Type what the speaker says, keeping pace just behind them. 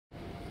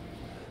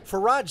For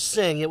Raj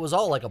Singh, it was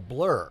all like a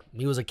blur.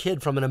 He was a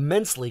kid from an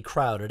immensely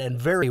crowded and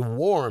very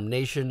warm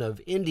nation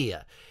of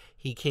India.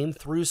 He came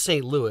through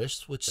St.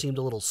 Louis, which seemed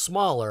a little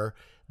smaller,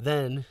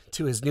 then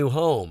to his new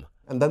home.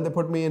 And then they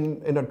put me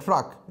in a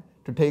truck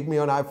to take me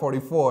on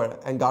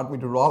I-44 and got me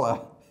to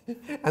Rolla.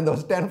 And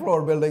those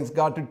 10-floor buildings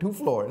got to 2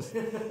 floors.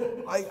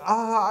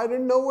 I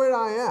didn't know where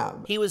I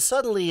am. He was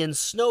suddenly in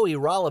snowy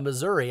Rolla,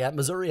 Missouri at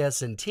Missouri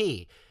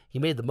S&T. He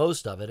made the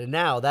most of it, and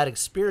now that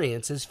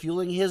experience is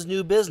fueling his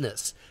new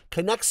business,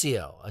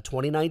 Connexio, a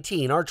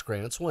 2019 Arch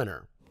Grants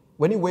winner.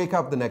 When you wake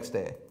up the next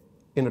day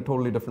in a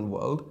totally different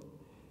world,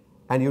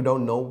 and you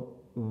don't know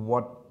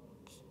what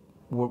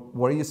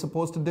are you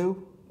supposed to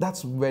do,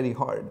 that's very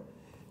hard.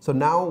 So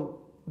now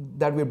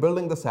that we're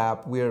building this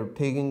app, we're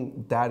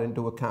taking that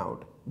into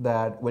account,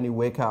 that when you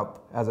wake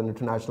up as an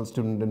international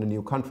student in a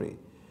new country,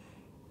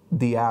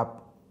 the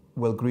app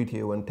will greet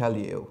you and tell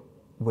you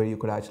where you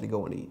could actually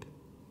go and eat.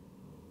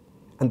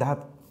 And that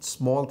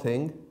small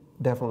thing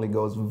definitely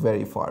goes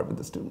very far with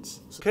the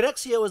students.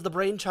 Connexio is the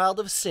brainchild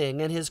of Singh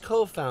and his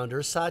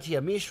co-founder, Satya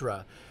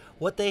Mishra.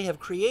 What they have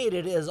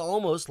created is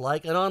almost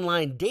like an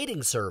online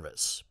dating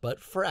service,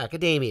 but for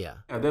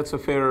academia. Yeah, that's a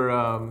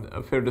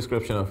fair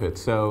description of it.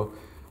 So,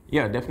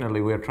 yeah, definitely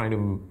we are trying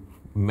to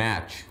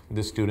match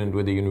the student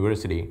with the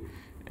university,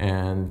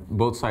 and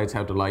both sides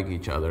have to like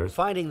each other.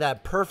 Finding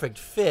that perfect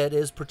fit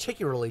is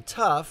particularly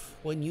tough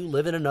when you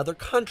live in another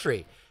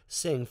country.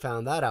 Singh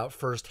found that out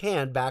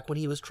firsthand back when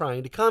he was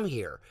trying to come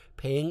here,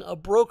 paying a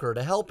broker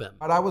to help him.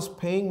 But I was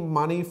paying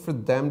money for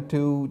them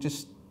to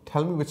just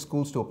tell me which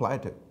schools to apply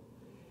to,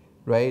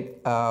 right?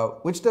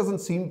 Which doesn't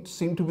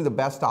seem to be the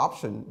best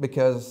option,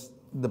 because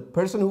the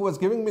person who was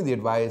giving me the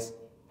advice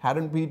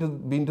hadn't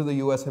been to the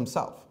US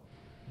himself.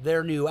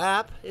 Their new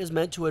app is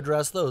meant to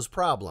address those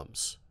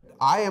problems.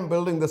 I am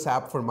building this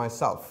app for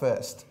myself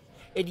first.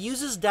 It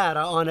uses data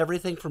on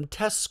everything from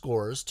test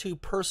scores to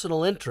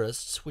personal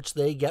interests, which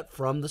they get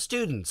from the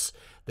students.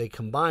 They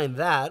combine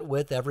that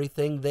with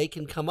everything they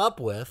can come up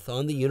with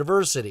on the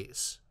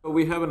universities.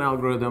 We have an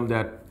algorithm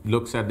that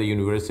looks at the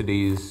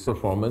university's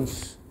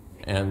performance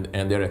and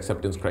their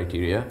acceptance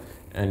criteria,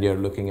 and they're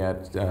looking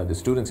at the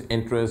students'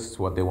 interests,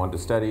 what they want to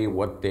study,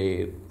 what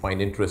they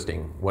find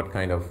interesting, what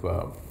kind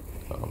of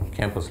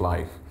campus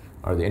life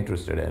are they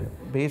interested in.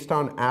 Based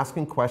on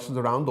asking questions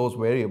around those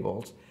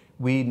variables,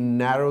 we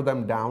narrow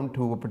them down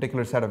to a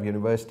particular set of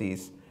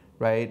universities,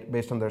 right?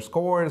 Based on their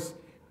scores,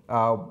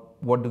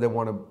 what do they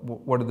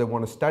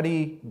want to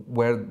study,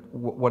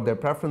 what their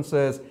preference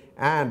is,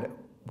 and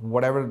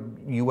whatever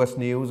U.S.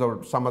 News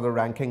or some other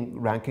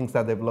rankings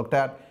that they've looked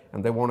at,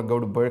 and they want to go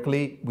to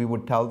Berkeley, we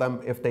would tell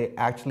them if they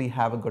actually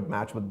have a good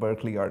match with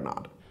Berkeley or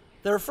not.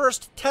 Their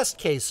first test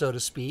case, so to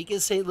speak,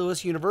 is St.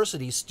 Louis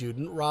University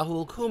student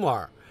Rahul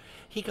Kumar.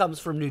 He comes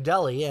from New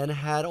Delhi and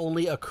had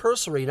only a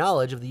cursory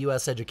knowledge of the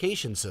U.S.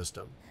 education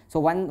system. So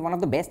one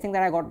of the best things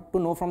that I got to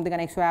know from the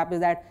Connexio app is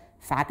that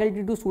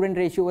faculty to student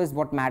ratio is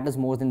what matters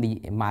more than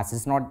the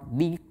masses, not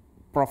the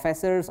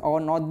professors or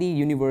not the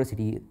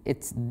university.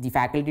 It's the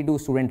faculty to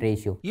student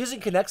ratio. Using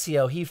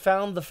Connexio, he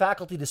found the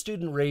faculty to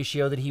student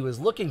ratio that he was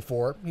looking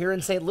for here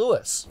in St.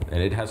 Louis.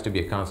 And it has to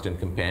be a constant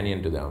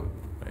companion to them,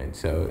 right?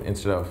 So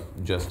instead of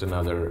just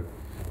another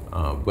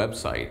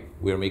website,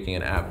 we're making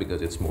an app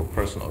because it's more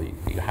personal.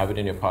 You have it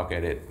in your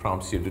pocket, it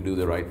prompts you to do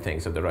the right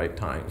things at the right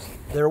times.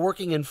 They're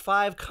working in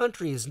 5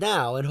 countries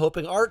now and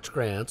hoping Arch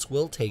Grants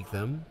will take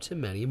them to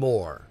many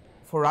more.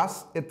 For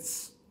us,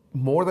 it's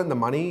more than the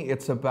money.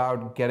 It's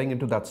about getting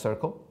into that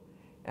circle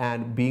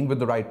and being with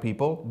the right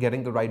people,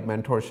 getting the right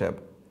mentorship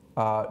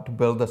to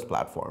build this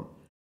platform.